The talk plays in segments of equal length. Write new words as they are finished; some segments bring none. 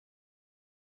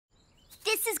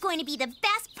This is going to be the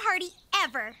best party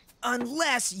ever.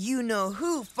 Unless you know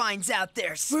who finds out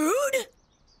there's Food?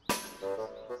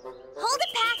 Hold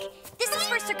it, Pac. This is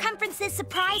for Circumference's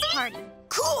surprise party.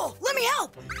 Cool, let me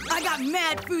help. I got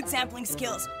mad food sampling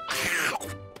skills.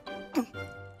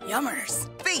 Yummers.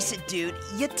 Face it, dude,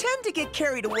 you tend to get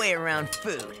carried away around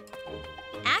food.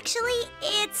 Actually,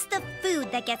 it's the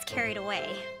food that gets carried away.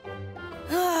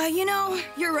 You know,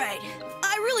 you're right.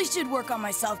 I really should work on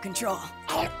my self-control.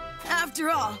 After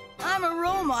all, I'm a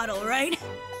role model, right?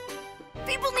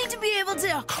 People need to be able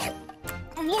to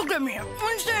look at me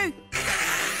and say,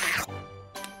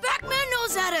 Pac-Man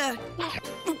knows how to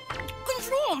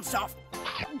control himself.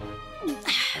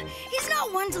 He's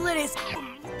not one to let his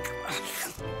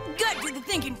gut do the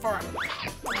thinking for him.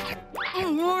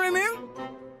 You know what I mean?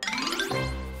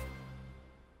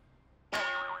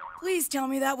 Please tell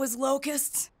me that was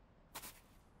locusts.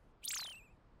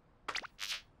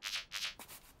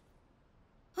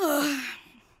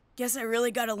 Guess I really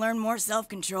gotta learn more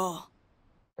self-control.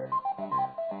 The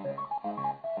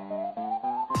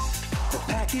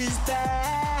Pac is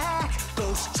back,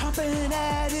 goes chomping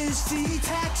at his feet.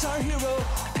 Pac's our hero,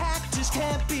 Pac just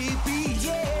can't be beat,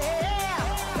 yeah!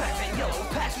 Pac-Man, yo,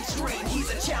 Pac extreme, he's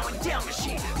a chowing down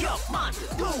machine. Yo, monster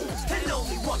goons, and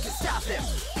only one can stop him.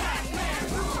 Pac-Man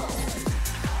rules!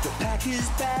 The Pac is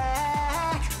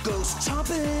back, goes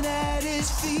chomping at his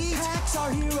feet. Pac's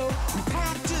our hero, and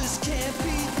Pac just can't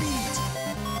be beat.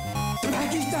 The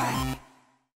Pac is back!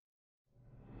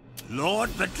 Lord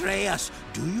Betrayus,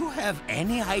 do you have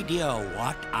any idea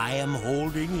what I am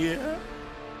holding here?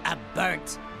 A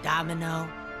burnt domino?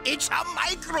 It's a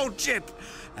microchip!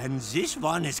 And this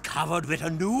one is covered with a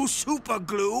new super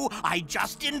glue I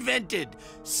just invented.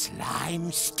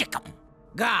 Slime Stickum.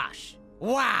 Gosh,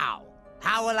 wow!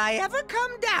 How will I ever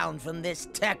come down from this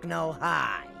techno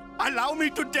high? Allow me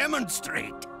to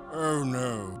demonstrate. Oh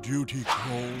no, duty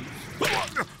calls.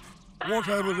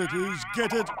 Whatever it is,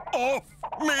 get it off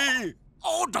me!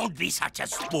 Oh, don't be such a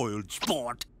spoiled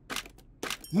sport.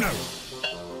 No.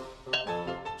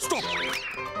 Stop!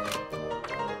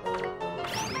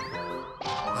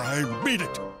 I mean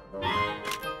it.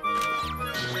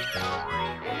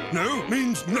 No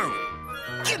means no.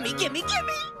 Gimme, gimme,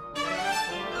 gimme!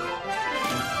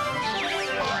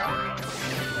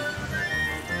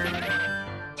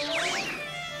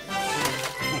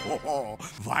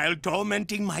 While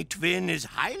tormenting my twin is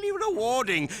highly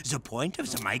rewarding, the point of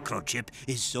the microchip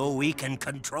is so we can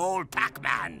control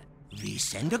Pac-Man. We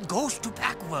send a ghost to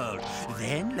Pac-World,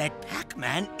 then let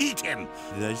Pac-Man eat him.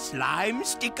 The slime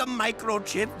sticker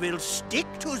microchip will stick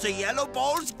to the yellow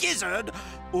ball's gizzard,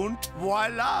 and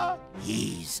voila,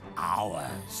 he's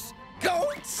ours.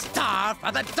 Gold star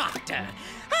for the doctor!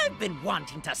 I've been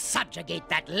wanting to subjugate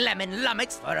that lemon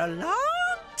lummox for a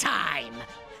long time.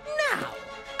 Now,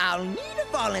 I'll need a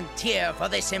volunteer for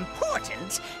this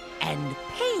important and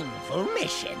painful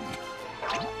mission.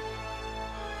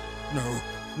 No.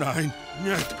 9.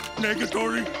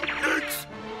 Negatory. X.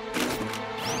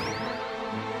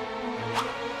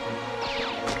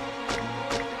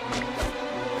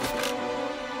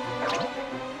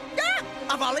 Ah,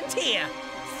 a volunteer.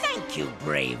 Thank you,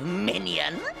 brave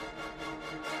minion.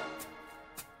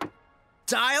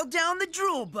 Dial down the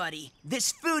drool, buddy.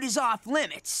 This food is off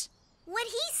limits. What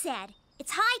he said.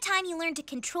 It's high time you learn to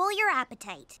control your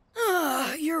appetite.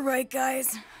 You're right,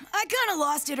 guys. I kinda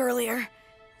lost it earlier.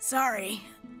 Sorry.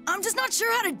 I'm just not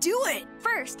sure how to do it.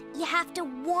 First, you have to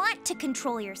want to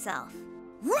control yourself.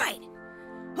 Right.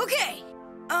 Okay.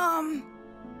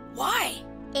 Why?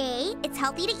 A, it's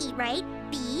healthy to eat right.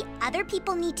 B, other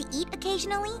people need to eat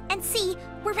occasionally. And C,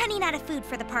 we're running out of food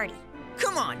for the party.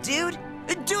 Come on, dude.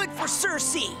 Do it for Sir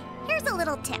C. Here's a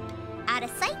little tip. Out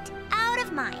of sight, out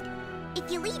of mind. If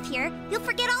you leave here, you'll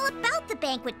forget all about the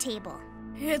banquet table.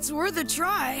 It's worth a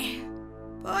try.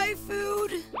 Bye,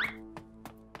 food.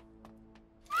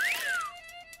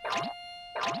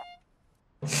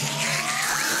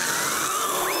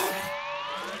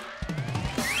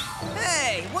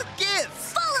 Hey, what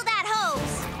gives? Follow that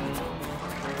hose!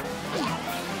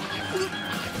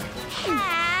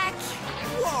 Pac!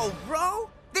 Whoa, bro.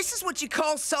 This is what you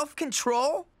call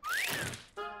self-control?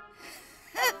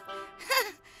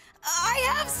 I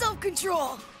have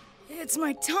self-control. It's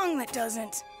my tongue that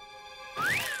doesn't.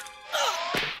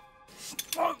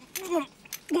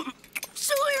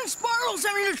 Silly and Sparrow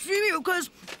sent me to see you because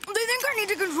they think I need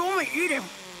to control my eating.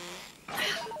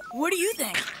 What do you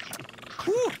think?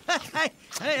 Ooh,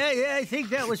 I think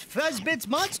that was Fuzzbit's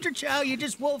monster chow you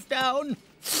just wolfed down.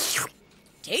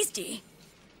 Tasty.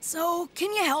 So,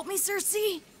 can you help me, Sir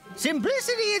C?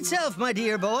 Simplicity itself, my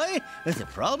dear boy. The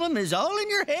problem is all in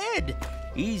your head.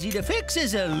 Easy to fix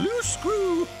as a loose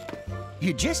screw.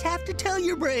 You just have to tell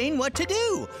your brain what to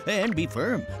do and be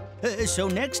firm. So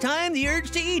next time the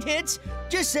urge to eat hits,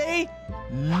 just say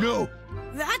no.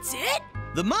 That's it?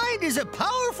 The mind is a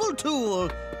powerful tool.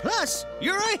 Plus,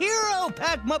 you're a hero,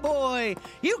 Pac, my boy.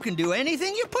 You can do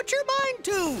anything you put your mind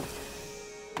to.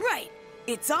 Right.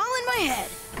 It's all in my head.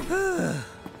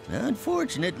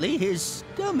 Unfortunately, his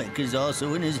stomach is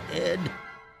also in his head.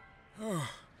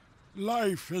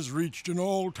 Life has reached an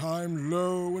all-time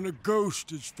low when a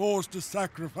ghost is forced to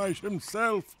sacrifice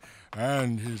himself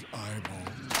and his eyeballs.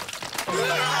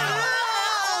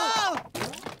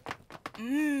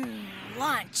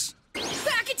 Lunch.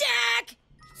 Back attack!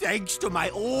 Thanks to my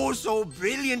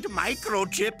oh-so-brilliant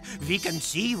microchip, we can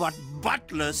see what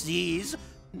Butler sees.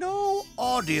 No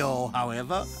audio,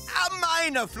 however. A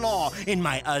minor flaw in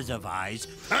my otherwise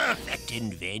perfect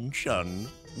invention.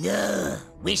 Ugh,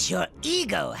 wish your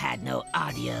ego had no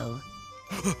audio.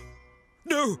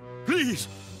 No, please.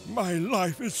 My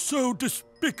life is so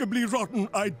despicably rotten,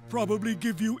 I'd probably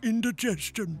give you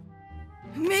indigestion.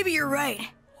 Maybe you're right.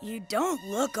 You don't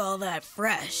look all that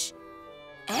fresh.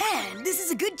 And this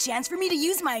is a good chance for me to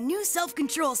use my new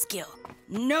self-control skill.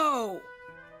 No.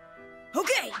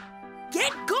 Okay,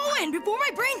 get going before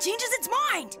my brain changes its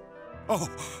mind. Oh,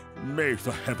 may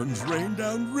the heavens rain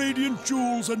down radiant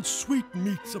jewels and sweet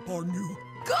meats upon you.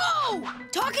 Go!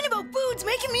 Talking about food's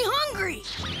making me hungry.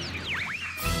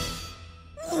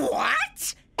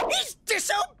 What? He's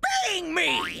disobeying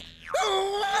me!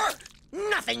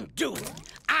 Nothing doing.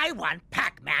 I want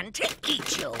Pac-Man to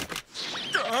eat you.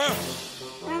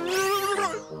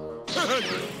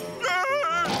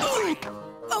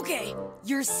 Okay,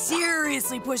 you're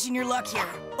seriously pushing your luck here.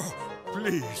 Oh,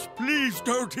 please, please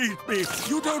don't eat me.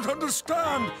 You don't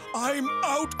understand. I'm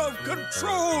out of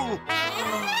control.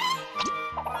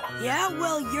 Yeah,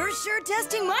 well, you're sure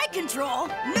testing my control.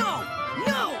 No,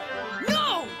 no,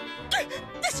 no!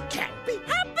 This can't be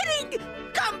happening!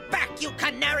 Come back, you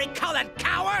canary-colored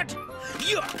coward!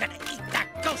 You're gonna eat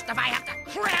that ghost if I have to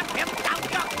cram him down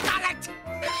your gullet!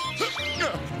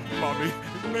 Mommy,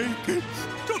 make it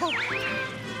stop.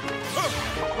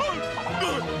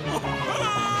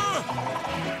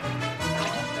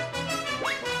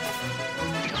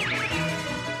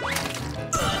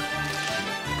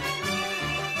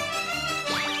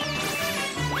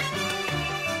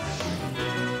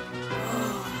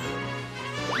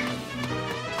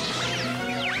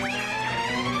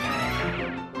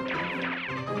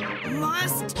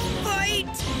 Must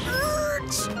fight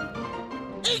urge!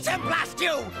 Eat him, blast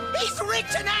you! He's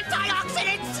rich in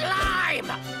antioxidant slime!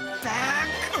 Back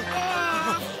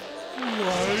off!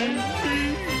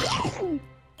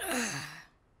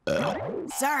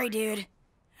 Sorry, dude.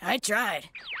 I tried.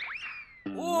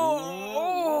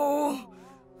 Whoa!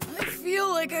 I feel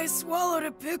like I swallowed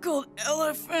a pickled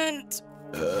elephant.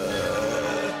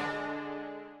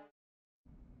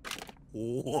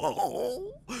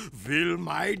 Whoa! Will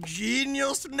my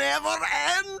genius never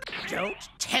end? Don't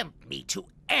tempt me to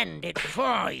end it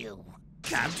for you.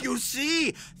 Can't you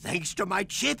see? Thanks to my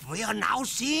chip, we are now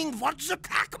seeing what the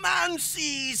Pac-Man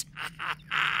sees.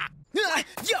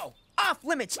 Yo, off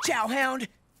limits, Chowhound.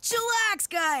 Chillax,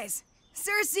 guys.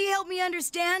 Cersei helped me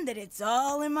understand that it's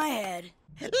all in my head.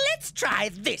 Let's try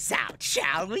this out,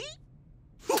 shall we?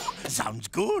 Sounds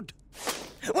good.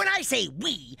 When I say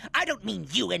we, I don't mean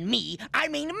you and me. I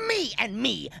mean me and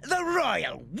me, the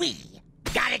royal we.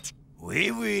 Got it?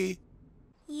 Oui.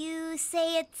 You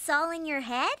say it's all in your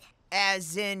head?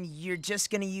 As in, you're just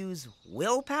gonna use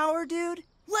willpower, dude?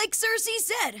 Like Cersei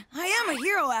said, I am a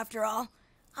hero after all.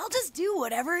 I'll just do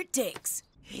whatever it takes.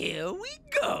 Here we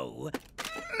go.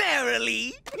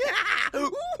 Merrily.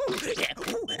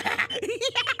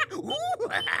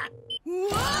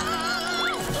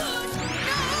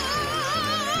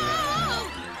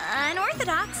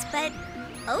 Unorthodox, but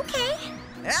okay.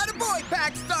 Attaboy,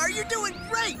 Pac-Star, you're doing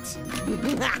great!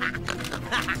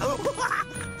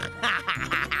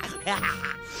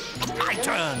 My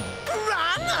turn.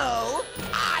 Bravo!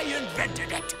 I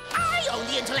invented it. I own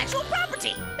the intellectual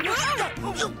property.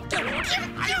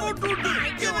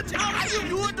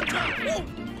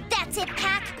 That's it,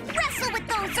 Pac. Wrestle with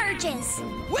those urges.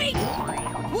 Wait!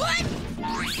 What?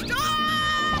 Stop!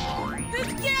 This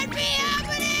can't be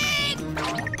happening!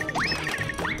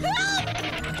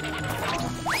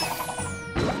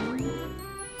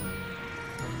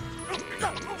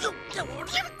 Help!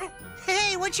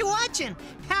 Hey, what you watching?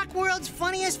 Pac World's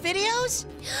funniest videos?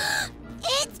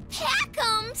 It's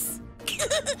Pac-ums.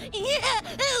 Yeah,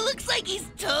 it looks like he's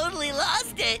totally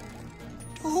lost it.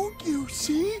 Don't you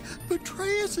see?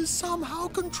 Betrayus is somehow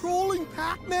controlling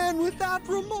Pac-Man with that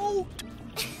remote.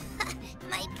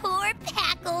 My poor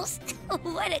Packles.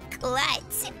 What a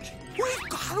klutz. We've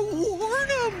gotta warn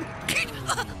him.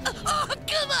 Oh,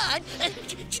 come on!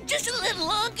 Just a little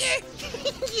longer.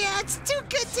 Yeah, it's too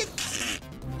good to...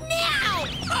 Now,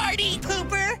 party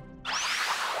pooper!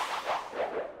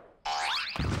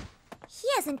 He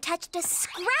hasn't touched a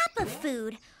scrap of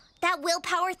food. That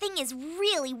willpower thing is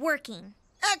really working.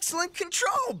 Excellent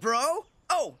control, bro.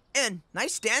 Oh, and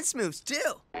nice dance moves,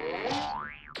 too.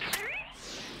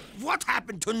 What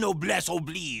happened to noblesse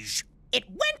oblige? It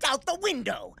went out the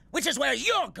window, which is where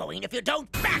you're going if you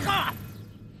don't back off!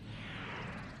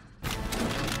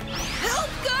 Help,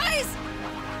 guys!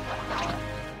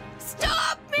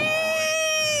 Stop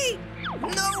me!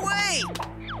 No way!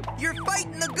 You're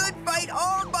fighting the good fight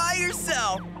all by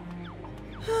yourself.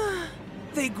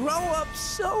 They grow up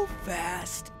so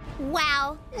fast.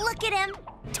 Wow, look at him.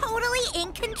 Totally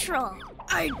in control.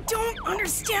 I don't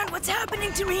understand what's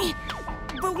happening to me,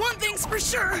 but one thing's for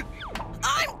sure.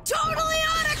 I'm totally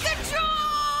out of control!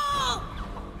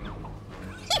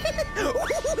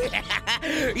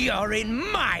 You're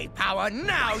in my power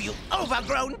now, you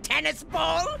overgrown tennis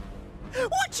ball!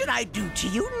 What should I do to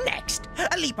you next?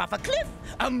 A leap off a cliff?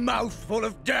 A mouthful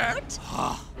of dirt?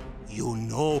 You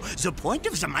know, the point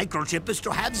of the microchip is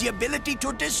to have the ability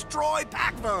to destroy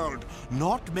Pac-World,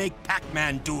 not make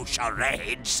Pac-Man do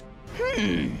charades.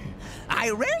 I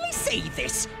rarely say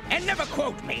this, and never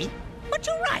quote me, but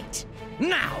you're right.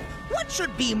 Now, what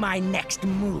should be my next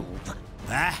move?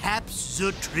 Perhaps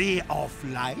the Tree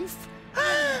of Life?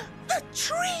 The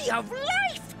Tree of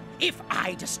Life! If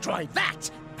I destroy that,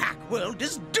 Pac-World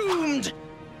is doomed!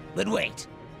 But wait,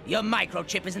 your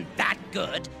microchip isn't that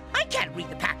good. I can't read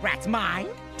the Pac-Rat's mind.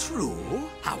 True.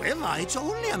 However, it's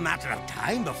only a matter of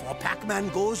time before Pac-Man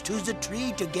goes to the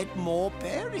tree to get more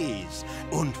berries.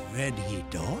 And when he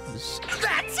does...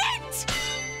 That's it!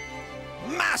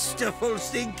 Masterful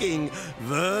thinking,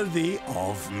 worthy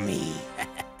of me.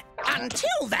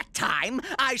 Until that time,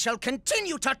 I shall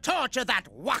continue to torture that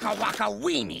Waka Waka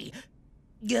weenie.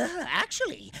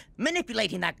 Actually,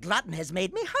 manipulating that glutton has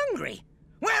made me hungry.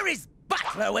 Where is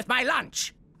Butler with my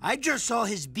lunch? I just saw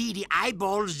his beady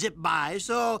eyeballs zip by,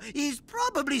 so he's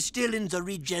probably still in the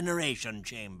regeneration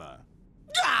chamber.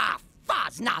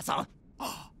 Fuzz-nozzle!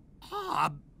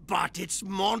 But it's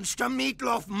Monster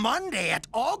Meatloaf Monday at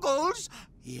Ogle's.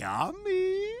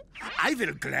 Yummy. I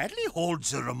will gladly hold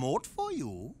the remote for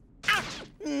you.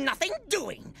 Nothing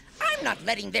doing. I'm not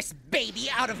letting this baby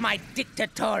out of my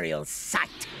dictatorial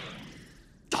sight.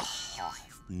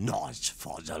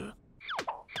 Nosfuzzle.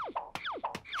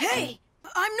 Hey,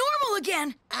 I'm normal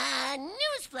again.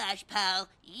 Newsflash, pal.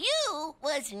 You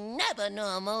was never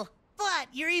normal. But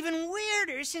you're even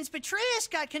weirder since Betrayus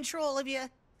got control of you.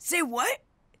 Say what?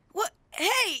 What?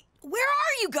 Hey, where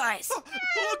are you guys?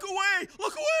 Look away!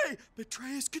 Look away!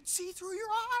 Betrayus can see through your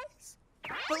eyes.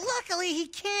 But luckily, he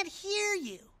can't hear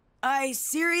you. I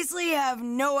seriously have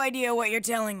no idea what you're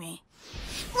telling me.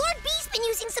 Lord B's been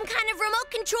using some kind of remote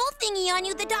control thingy on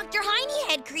you that Dr. Heine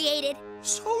had created.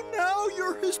 So now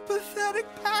you're his pathetic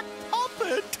pack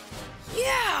puppet.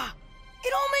 Yeah,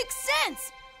 it all makes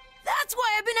sense. That's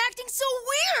why I've been acting so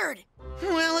weird.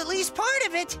 Well, at least part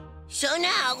of it. So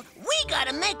now, we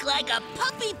gotta make like a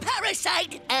puppy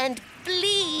parasite and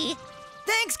flee.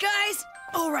 Thanks, guys.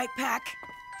 All right, Pac.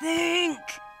 Think.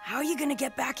 How are you gonna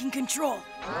get back in control?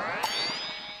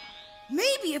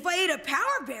 Maybe if I ate a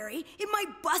power berry, it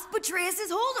might bust Betrayus'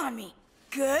 hold on me.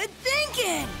 Good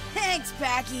thinking. Thanks,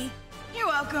 Packy. You're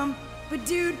welcome. But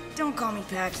dude, don't call me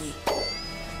Packy.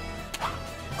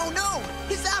 Oh no!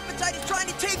 His appetite is trying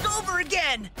to take over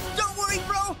again! Don't worry,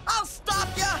 bro! I'll stop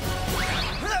ya!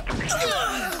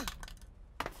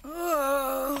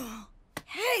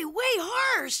 Hey, way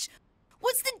harsh.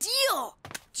 What's the deal?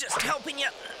 Just helping you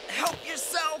help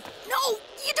yourself. No,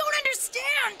 you don't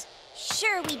understand.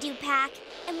 Sure we do, Pac.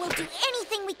 And we'll do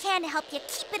anything we can to help you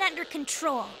keep it under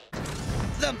control.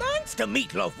 The monster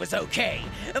meatloaf was okay,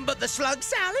 but the slug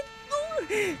salad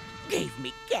gave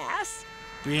me gas.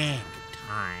 Big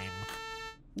time.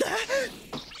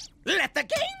 Let the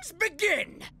games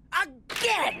begin!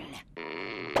 Again!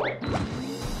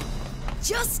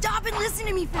 Just stop and listen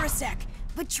to me for a sec.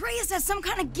 Betrayus has some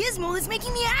kind of gizmo that's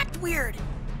making me act weird.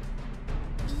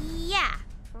 Yeah,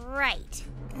 right.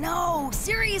 No,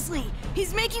 seriously.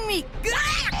 He's making me...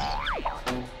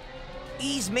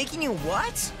 He's making you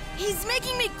what? He's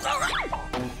making me...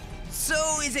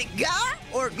 So is it ga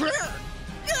or grr?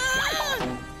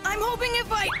 I'm hoping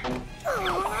if I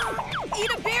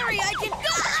eat a berry, I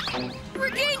can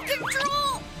regain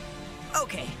control.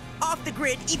 Okay, Off the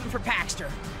grid, even for Paxter.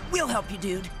 We'll help you,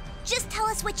 dude. Just tell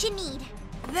us what you need.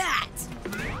 That.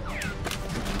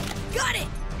 Got it.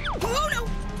 Oh, no.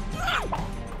 Ah,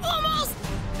 almost.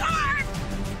 Ah.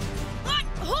 Ah,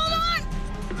 hold on.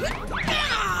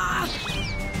 Ah.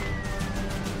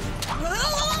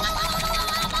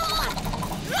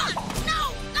 No.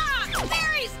 Ah,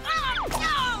 berries. No.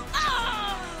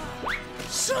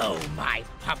 So, my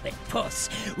puppet puss,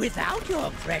 without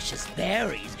your precious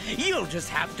berries, you'll just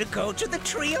have to go to the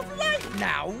Tree of Life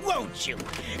now, won't you?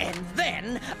 And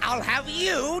then I'll have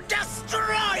you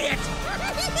destroy it!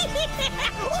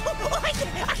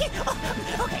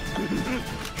 Okay.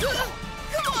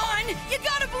 Come on. You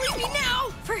gotta believe me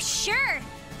now. For sure.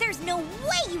 There's no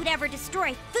way you'd ever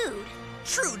destroy food.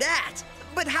 True that.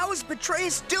 But how is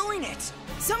Betrayus doing it?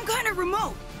 Some kind of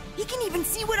remote. He can even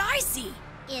see what I see.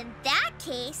 In that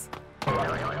case...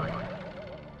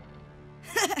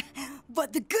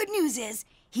 But the good news is,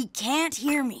 he can't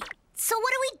hear me. So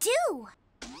what do?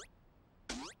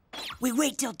 We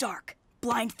wait till dark,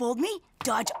 blindfold me,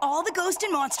 dodge all the ghost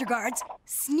and monster guards,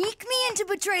 sneak me into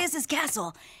Betrayus'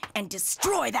 castle, and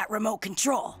destroy that remote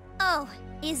control. Oh,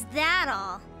 is that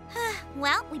all?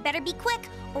 Well, we better be quick,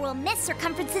 or we'll miss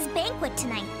Circumference's banquet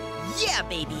tonight. Yeah,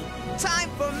 baby. Time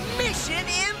for Mission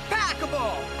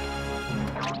ImPacable!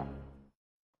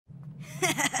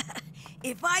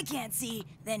 If I can't see,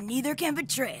 then neither can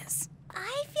Betrayus.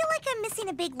 I feel like I'm missing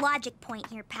a big logic point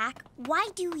here, Pac. Why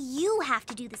do you have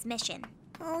to do this mission?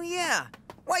 Oh, yeah.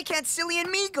 Why can't Silly and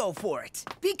me go for it?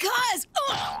 Because...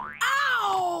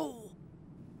 Ow!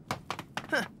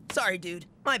 Huh. Sorry, dude.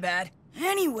 My bad.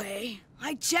 Anyway,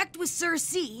 I checked with Sir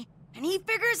C, and he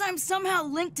figures I'm somehow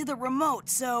linked to the remote,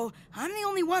 so I'm the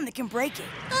only one that can break it.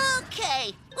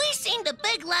 Okay, we seen the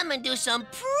Big Lemon do some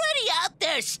pretty out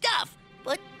there stuff,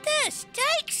 but this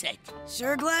takes it.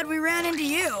 Sure glad we ran into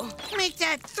you. Make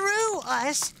that through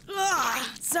us.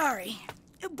 Sorry.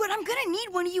 But I'm gonna need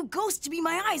one of you ghosts to be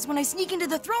my eyes when I sneak into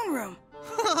the throne room.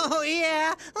 Oh,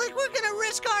 yeah? Like we're gonna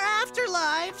risk our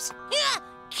afterlives. Yeah,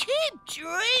 keep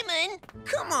dreaming.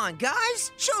 Come on,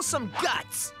 guys. Show some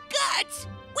guts. Guts?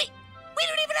 We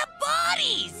don't even have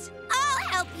bodies. I'll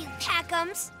help you,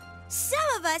 Packums. Some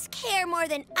of us care more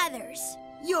than others.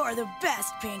 You're the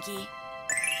best, Pinky.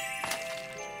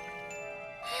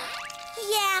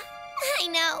 Yeah, I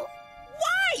know.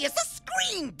 Why is the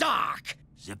screen dark?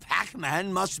 The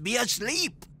Pac-Man must be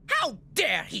asleep. How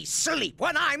dare he sleep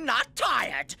when I'm not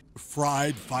tired?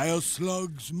 Fried fire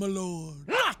slugs, my lord.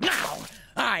 Not now!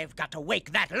 I've got to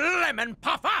wake that lemon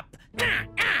puff up!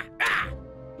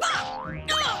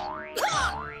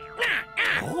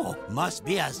 Oh, must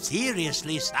be a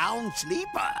seriously sound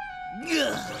sleeper.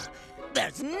 Ugh.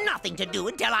 There's nothing to do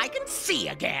until I can see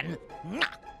again.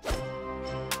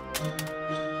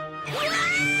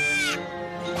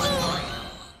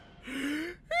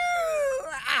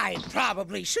 I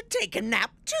probably should take a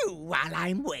nap too while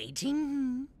I'm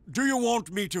waiting. Do you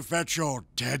want me to fetch your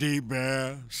teddy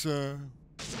bear, sir?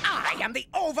 I am the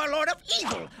overlord of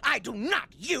evil. I do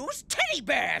not use teddy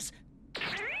bears.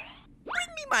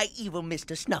 Bring me my evil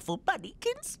Mr. Snuffle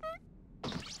Bunnykins.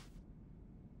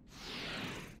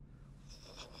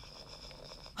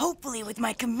 Hopefully with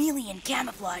my chameleon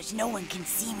camouflage, no one can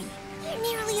see me. You're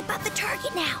nearly above the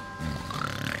target now.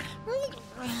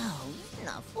 Oh,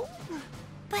 Snuffle.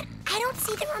 But I don't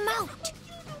see the remote.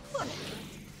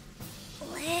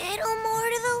 Little more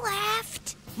to the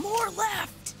left. More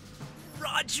left.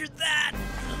 Roger that.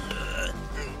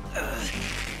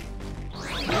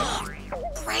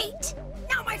 Great.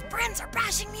 Now my friends are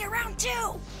bashing me around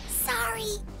too.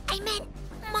 Sorry, I meant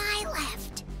my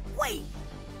left. Wait,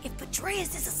 if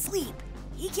Betrayus is asleep,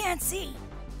 he can't see.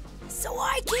 So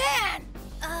I can.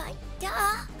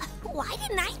 Duh. Why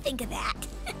didn't I think of that?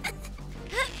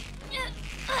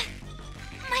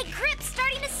 My grip's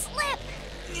starting to slip.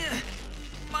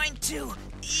 Mine too.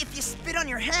 If you spit on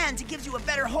your hands, it gives you a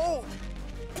better hold.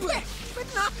 But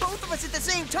not both of us at the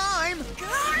same time.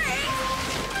 Got it!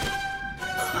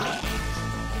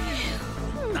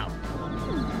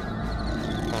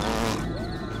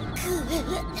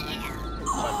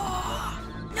 Oh,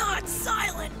 not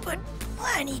silent, but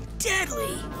plenty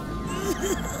deadly.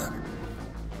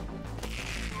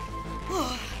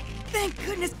 Oh, thank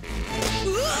goodness.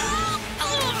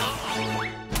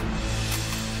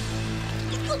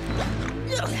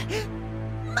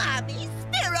 Mommy,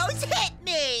 sparrows hit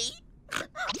me!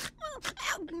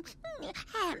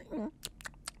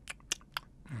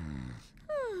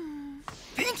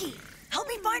 Pinky, help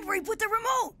me find where he put the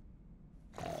remote.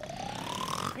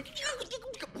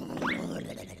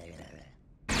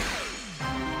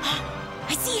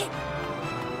 I see it.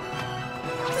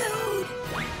 Food.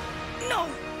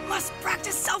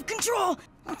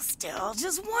 Still,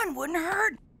 just one wouldn't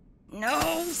hurt.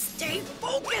 No, stay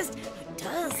focused. It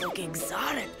does look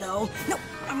exotic, though. No,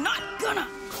 I'm not gonna.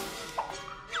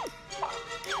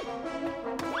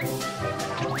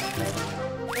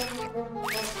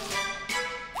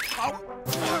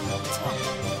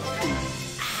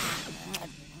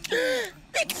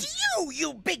 It's you,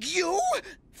 you big you!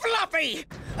 Fluffy!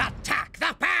 Attack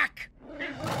the pack!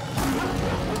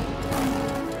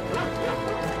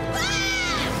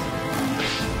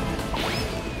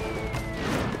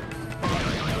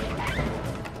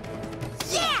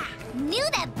 Yeah! Knew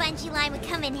that bungee line would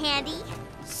come in handy.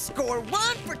 Score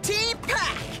 1 for Team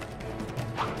Pac!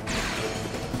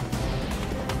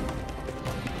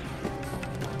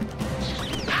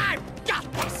 I've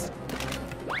got this!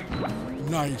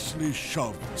 Nicely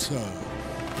shoved, sir.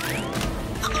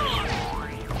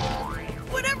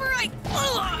 Whatever I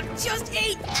just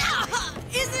ate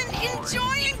isn't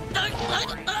enjoying this.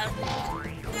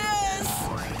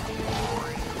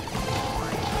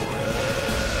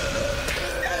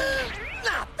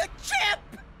 Not the chip!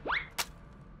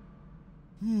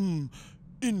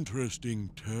 Interesting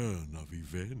turn of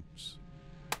events.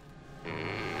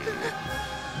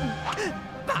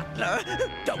 Butler,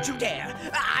 don't you dare!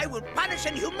 I will punish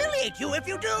and humiliate you if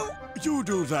you do! You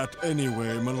do that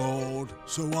anyway, my lord,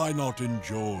 so why not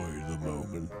enjoy the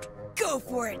moment? Go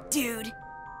for it, dude.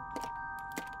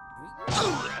 I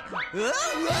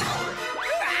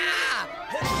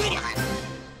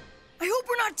hope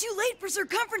we're not too late for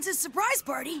Circumference's surprise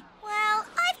party. Well,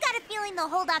 I've got a feeling they'll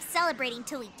hold off celebrating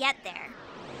till we get there.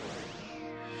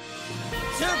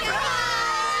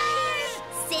 Surprise!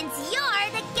 Since you're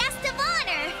the guest of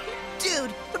honor.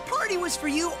 Dude, the party was for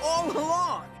you all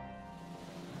along.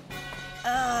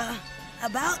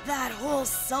 About that whole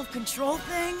self-control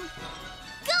thing?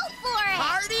 Go for it!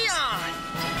 Party on!